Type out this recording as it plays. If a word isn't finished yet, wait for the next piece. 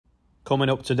Coming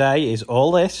up today is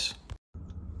all this.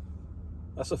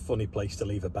 That's a funny place to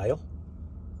leave a bale.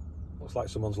 Looks like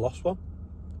someone's lost one.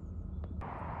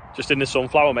 Just in the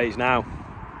sunflower maze now.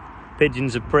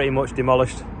 Pigeons have pretty much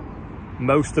demolished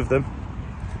most of them.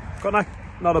 Got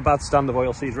not a bad stand of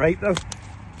oilseed rape though.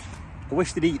 I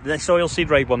wish they'd eat this oilseed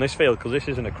rape on this field because this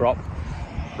isn't a crop,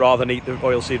 rather than eat the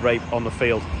oilseed rape on the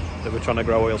field that we're trying to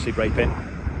grow oilseed rape in.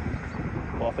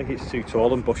 Well, I think it's too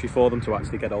tall and bushy for them to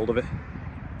actually get hold of it.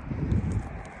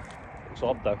 It's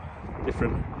odd though,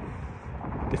 different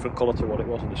colour to what it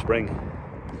was in the spring.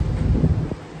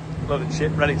 Loaded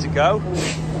chip ready to go.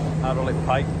 Hydraulic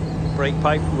pipe, brake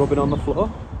pipe rubbing on the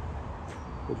floor.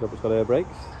 Good job it's got air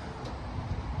brakes.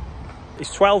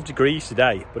 It's 12 degrees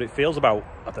today, but it feels about,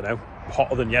 I don't know,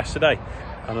 hotter than yesterday.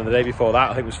 And then the day before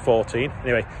that, I think it was 14.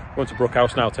 Anyway, we're going to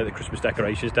Brookhouse now to take the Christmas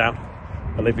decorations down.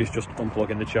 Olivia's just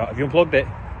unplugging the chart. Have you unplugged it?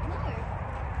 No.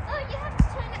 Oh, you have to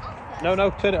turn it off then. No,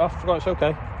 turn it off. Forgot it's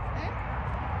okay.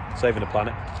 Saving the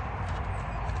planet.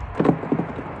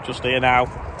 Just here now,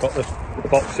 got the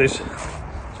boxes. So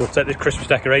we'll take the Christmas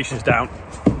decorations down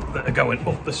that are going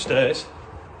up the stairs.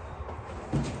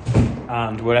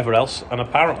 And wherever else, and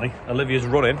apparently Olivia's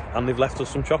running and they've left us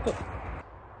some chocolate.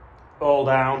 All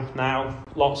down now,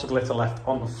 lots of glitter left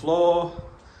on the floor.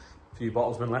 A few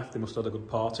bottles been left, they must have had a good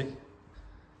party.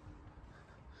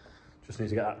 Just need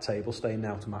to get that table stain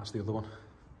now to match the other one.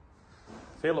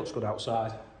 Feel looks good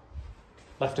outside.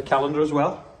 Left a calendar as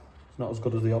well. It's not as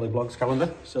good as the Olly Blogs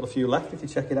calendar. Still a few left if you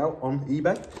check it out on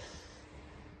eBay.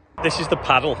 This is the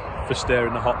paddle for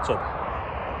stirring the hot tub.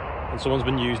 And someone's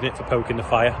been using it for poking the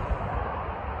fire.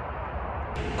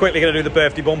 Quickly going to do the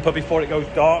birthday bumper before it goes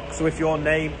dark, so if your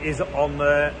name is on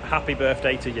there, happy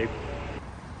birthday to you.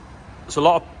 There's a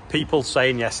lot of people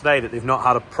saying yesterday that they've not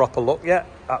had a proper look yet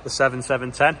at the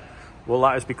 7710. Well,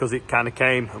 that is because it kind of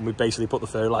came and we basically put the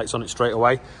fairy lights on it straight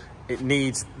away. It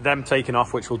needs them taken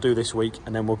off, which we'll do this week,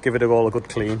 and then we'll give it all a good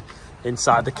clean.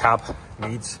 Inside the cab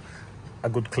needs a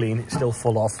good clean. It's still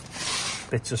full of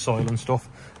bits of soil and stuff,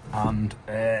 and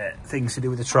things to do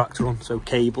with the tractor on, so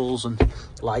cables and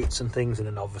lights and things. And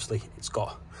then obviously it's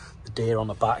got the Deere on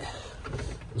the back,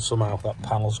 and somehow that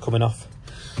panel's coming off.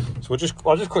 So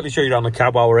I'll just quickly show you around the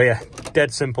cab while we're here.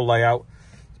 Dead simple layout.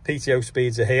 PTO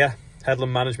speeds are here.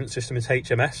 Headland management system is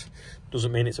HMS.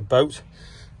 Doesn't mean it's a boat.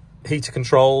 Heater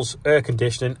controls, air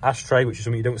conditioning, ashtray, which is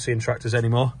something you don't see in tractors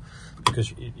anymore because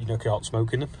you can't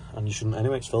smoke in them, and you shouldn't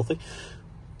anyway, it's filthy.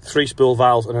 3 spool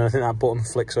valves, and then I think that button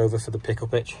flicks over for the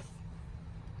pickup hitch.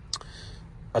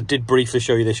 I did briefly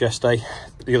show you this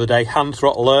the other day. Hand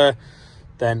throttle there,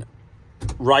 then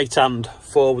right hand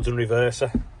forwards and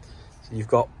reverser. So you've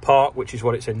got park, which is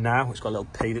what it's in now. It's got a little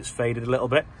P that's faded a little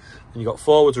bit. And you've got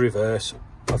forwards reverse,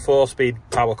 a 4-speed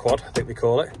power quad, I think we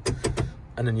call it.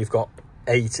 And then you've got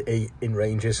A to E in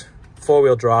ranges,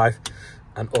 4-wheel drive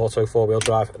and auto 4-wheel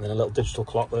drive, and then a little digital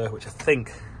clock there, which I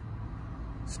think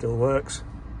still works.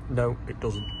 No, it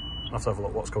doesn't. Let's have a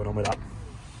look what's going on with that.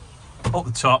 Up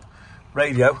the top,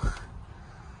 radio.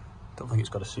 Don't think it's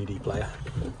got a CD player.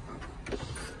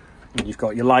 And you've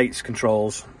got your lights,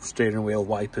 controls, steering wheel,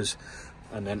 wipers,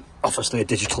 and then obviously a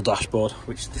digital dashboard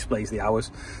which displays the hours.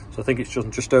 So I think it's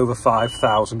just over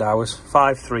 5,000 hours,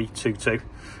 5322,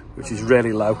 which is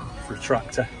really low for a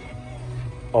tractor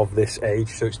of this age.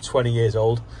 So it's 20 years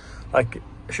old. Like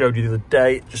I showed you the other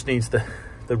day, it just needs the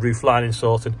roof lining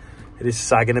sorted. It is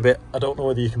sagging a bit. I don't know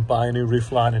whether you can buy a new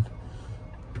roof lining.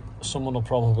 Someone will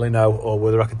probably know, or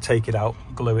whether I could take it out,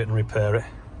 glue it and repair it.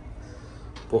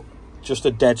 But just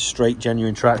a dead straight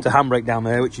genuine tractor. Handbrake down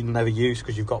there, which you never use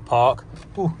because you've got park.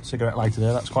 Oh, cigarette lighter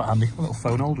there, that's quite handy. A little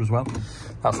phone holder as well.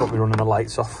 That's what we're running the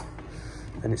lights off.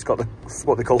 And it's got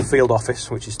what they call field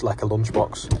office, which is like a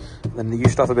lunchbox. And then they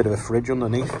used to have a bit of a fridge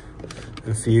underneath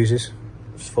and fuses.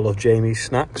 It's full of Jamie's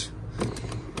snacks.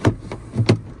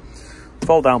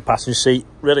 Fold down passenger seat,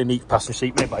 really neat passenger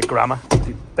seat made by Grammar.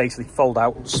 You basically fold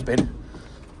out and spin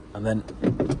and then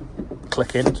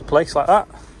click into place like that.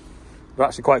 They're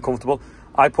actually quite comfortable.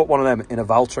 I put one of them in a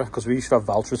Valtra because we used to have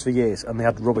Valtras for years and they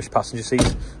had rubbish passenger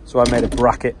seats. So I made a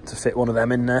bracket to fit one of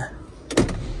them in there.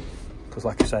 Because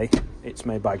like I say, it's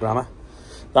made by Grammar.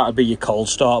 That would be your cold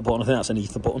start button. I think that's an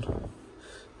ether button.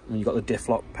 And you've got the diff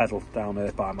lock pedal down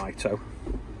there by my toe.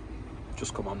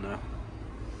 Just come on now.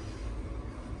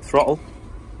 Throttle.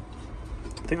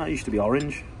 I think that used to be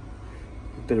orange.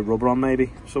 A bit of rubber on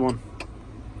maybe. Someone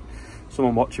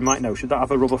watching might know. Should that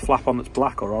have a rubber flap on that's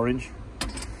black or orange?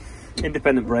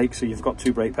 Independent brakes, so you've got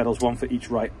 2 brake pedals, one for each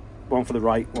right, one for the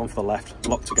right, one for the left,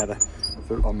 locked together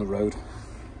for on the road.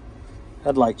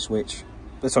 Headlight switch,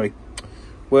 sorry,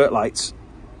 work lights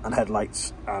and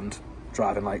headlights and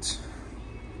driving lights.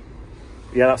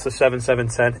 Yeah, that's the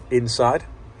 7710 inside.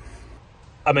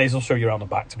 I may as well show you around the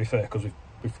back, to be fair, because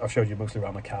I've showed you mostly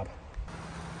around the cab.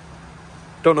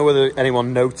 Don't know whether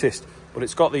anyone noticed, but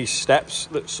it's got these steps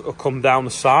that sort of come down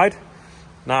the side.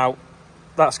 Now,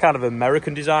 that's kind of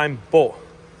American design, but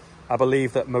I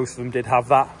believe that most of them did have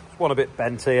that. One a bit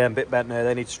bent here and a bit bent there.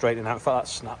 They need to straighten out. In fact,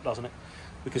 that's snapped, doesn't it?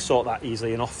 We can sort that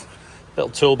easily enough.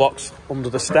 Little toolbox under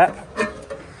the step.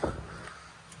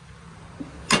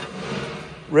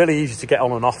 Really easy to get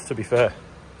on and off, to be fair.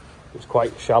 It's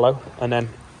quite shallow. And then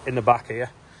in the back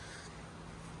here,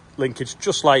 linkage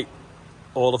just like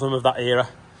all of them of that era.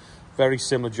 Very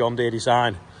similar John Deere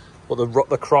design, but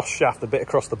the cross shaft, the bit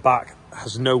across the back,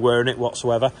 has no wear in it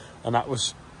whatsoever, and that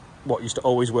was what used to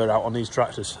always wear out on these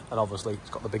tractors. And obviously it's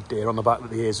got the big Deere on the back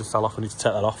that the ears have fell off. I need to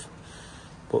take that off.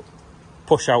 But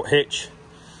push out hitch,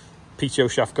 PTO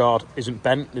shaft guard isn't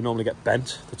bent. They normally get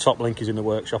bent. The top link is in the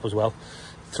workshop as well.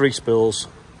 3 spools,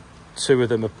 2 of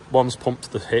them are, one's pumped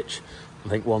to the hitch, I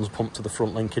think one's pumped to the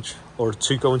front linkage, or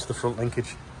 2 go into the front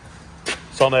linkage.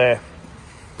 It's on a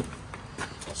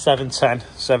 710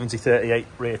 70/38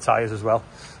 rear tyres as well.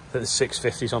 There's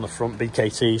 650s on the front,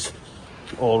 BKTs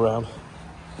all round.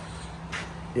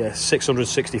 Yeah,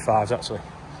 665s actually,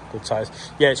 good tyres.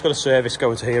 Yeah, it's got a service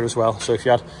going to here as well, so if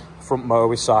you had a front mower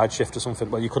with side shift or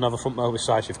something, well, you couldn't have a front mower with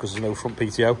side shift because there's no front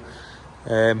PTO.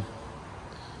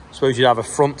 Suppose you'd have a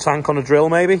front tank on a drill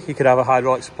maybe. You could have a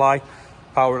hydraulic supply,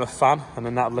 power and a fan, and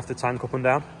then that'd lift the tank up and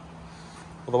down.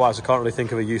 Otherwise, I can't really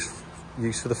think of a use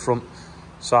for the front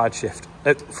side shift,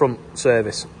 front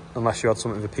service, unless you had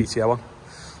something with a PTO on.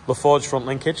 LaForge front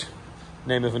linkage,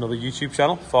 name of another YouTube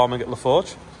channel, Farming at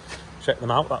LaForge. Check them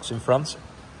out, that's in France.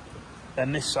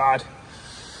 Then this side,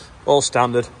 all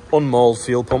standard, unmauled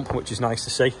fuel pump, which is nice to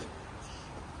see.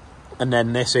 And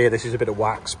then this here, this is a bit of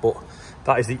wax, but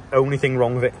that is the only thing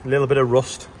wrong with it. A little bit of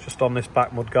rust just on this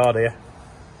back mudguard here.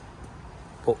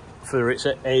 But for its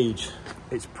age,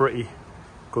 it's pretty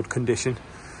good condition.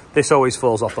 This always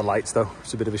falls off the lights though,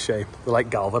 it's a bit of a shame. They're like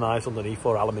galvanised underneath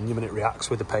or aluminium and it reacts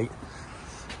with the paint.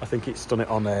 I think it's done it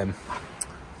on the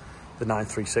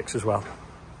 936 as well.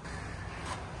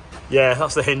 Yeah,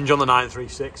 that's the hinge on the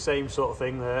 936, same sort of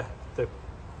thing there. The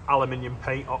aluminium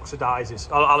paint oxidizes,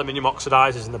 aluminium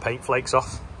oxidizes and the paint flakes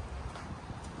off.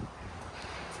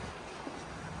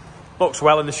 Looks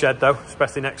well in the shed though,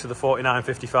 especially next to the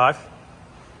 4955.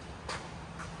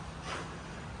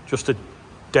 Just a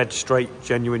dead straight,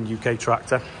 genuine UK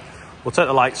tractor. We'll take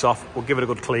the lights off, we'll give it a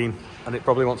good clean, and it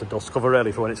probably wants a dust cover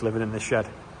really for when it's living in this shed.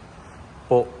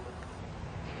 But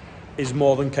is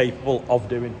more than capable of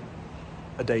doing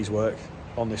a day's work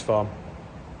on this farm.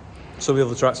 Some of the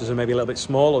other tractors are maybe a little bit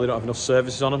small, or they don't have enough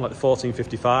services on them, like the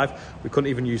 1455. We couldn't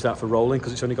even use that for rolling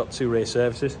because it's only got 2 rear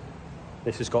services.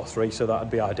 This has got 3, so that'd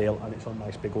be ideal, and it's on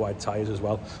nice big wide tyres as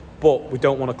well. But we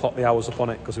don't want to clock the hours up on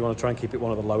it because we want to try and keep it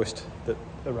one of the lowest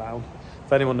around.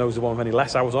 If anyone knows the one with any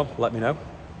less hours on, let me know.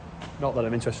 Not that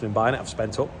I'm interested in buying it, I've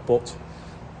spent up, but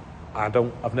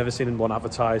I've never seen one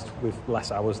advertised with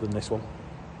less hours than this one.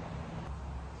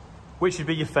 Which would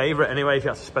be your favourite anyway if you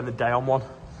had to spend the day on one?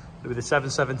 Would it be the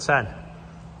 7710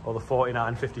 or the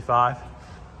 4955?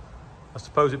 I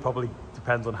suppose it probably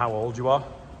depends on how old you are.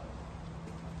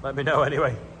 Let me know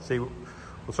anyway. See, we'll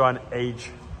try and age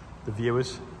the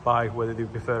viewers by whether they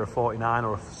prefer a 49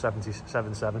 or a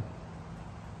 77.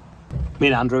 Me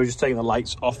and Andrew are just taking the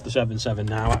lights off the 77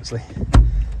 now actually.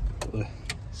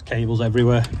 There's cables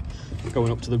everywhere,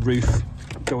 going up to the roof,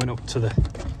 going up to the,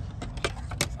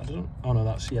 oh no,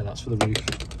 that's for the roof.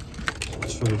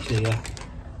 That's for a Deere.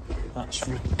 That's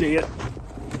for a Deere.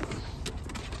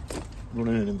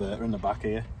 Running an inverter in the back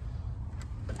here.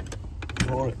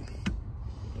 For it.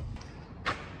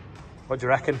 What do you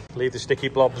reckon? Leave the sticky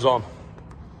blobs on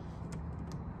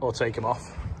or take them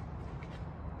off?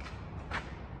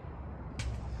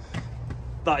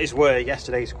 That is where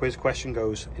yesterday's quiz question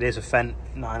goes. It is a Fendt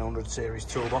 900 series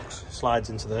toolbox. Slides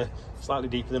into there. Slightly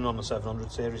deeper than on the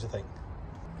 700 series, I think.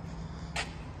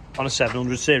 On a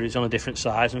 700 series, on a different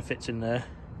size and fits in there.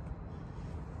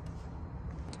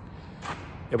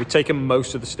 Yeah, we've taken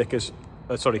most of the stickers,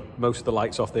 most of the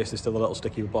lights off this. There's still the little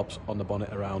sticky blobs on the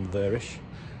bonnet around there-ish.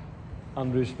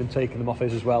 Andrew's been taking them off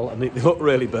his as well, and they look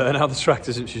really burnt out, the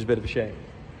tractors, which is a bit of a shame.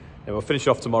 Yeah, we'll finish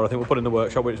off tomorrow. I think we'll put it in the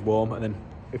workshop when it's warm, and then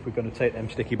if we're going to take them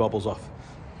sticky bobbles off,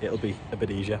 it'll be a bit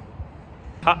easier.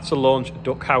 Had to launch a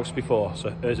duck house before, so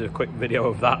here's a quick video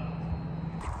of that.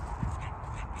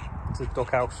 Is the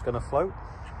duck house going to float?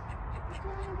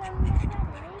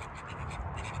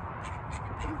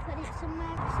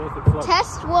 See if it floats.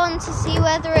 Test 1 to see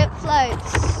whether it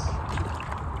floats.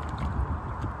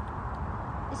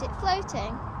 Is it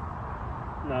floating?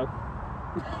 No.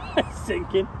 It's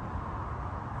sinking.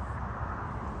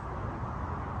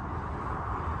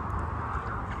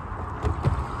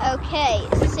 Okay,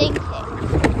 it's sinking.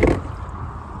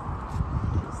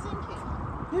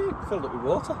 Yeah, filled up with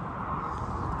water.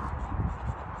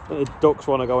 The ducks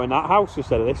want to go in that house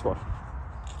instead of this one.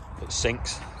 It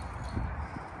sinks.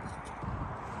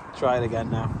 Try it again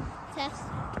now. Test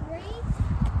 3.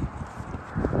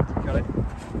 Got it.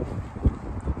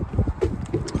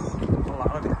 Hold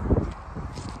that on.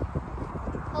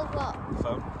 Hold what? The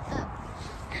phone. Oh.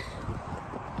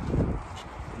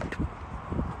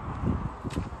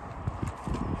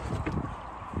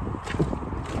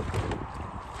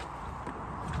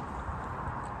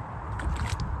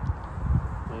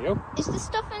 There you go. Is the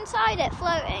stuff inside it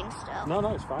floating still?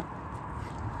 No, it's fine.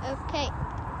 Okay,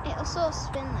 it'll sort of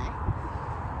spin though.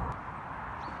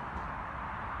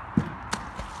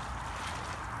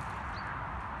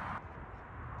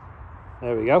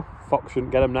 There we go. Fox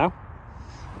shouldn't get him now.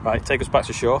 Right, take us back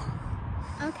to shore.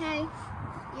 Okay,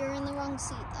 you're in the wrong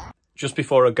seat there. Just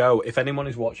before I go, if anyone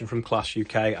is watching from Class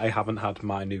UK, I haven't had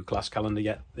my new class calendar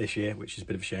yet this year, which is a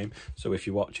bit of a shame. So if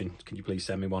you're watching, can you please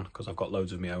send me one? Because I've got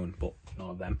loads of my own, but none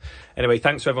of them. Anyway,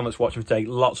 thanks to everyone that's watching today.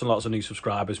 Lots and lots of new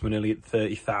subscribers. We're nearly at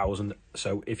 30,000.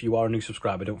 So if you are a new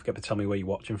subscriber, don't forget to tell me where you're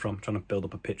watching from. I'm trying to build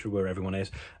up a picture of where everyone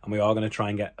is. And we are going to try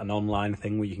and get an online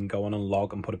thing where you can go on and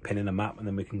log and put a pin in a map, and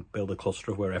then we can build a cluster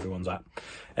of where everyone's at.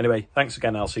 Anyway, thanks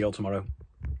again. I'll see you all tomorrow.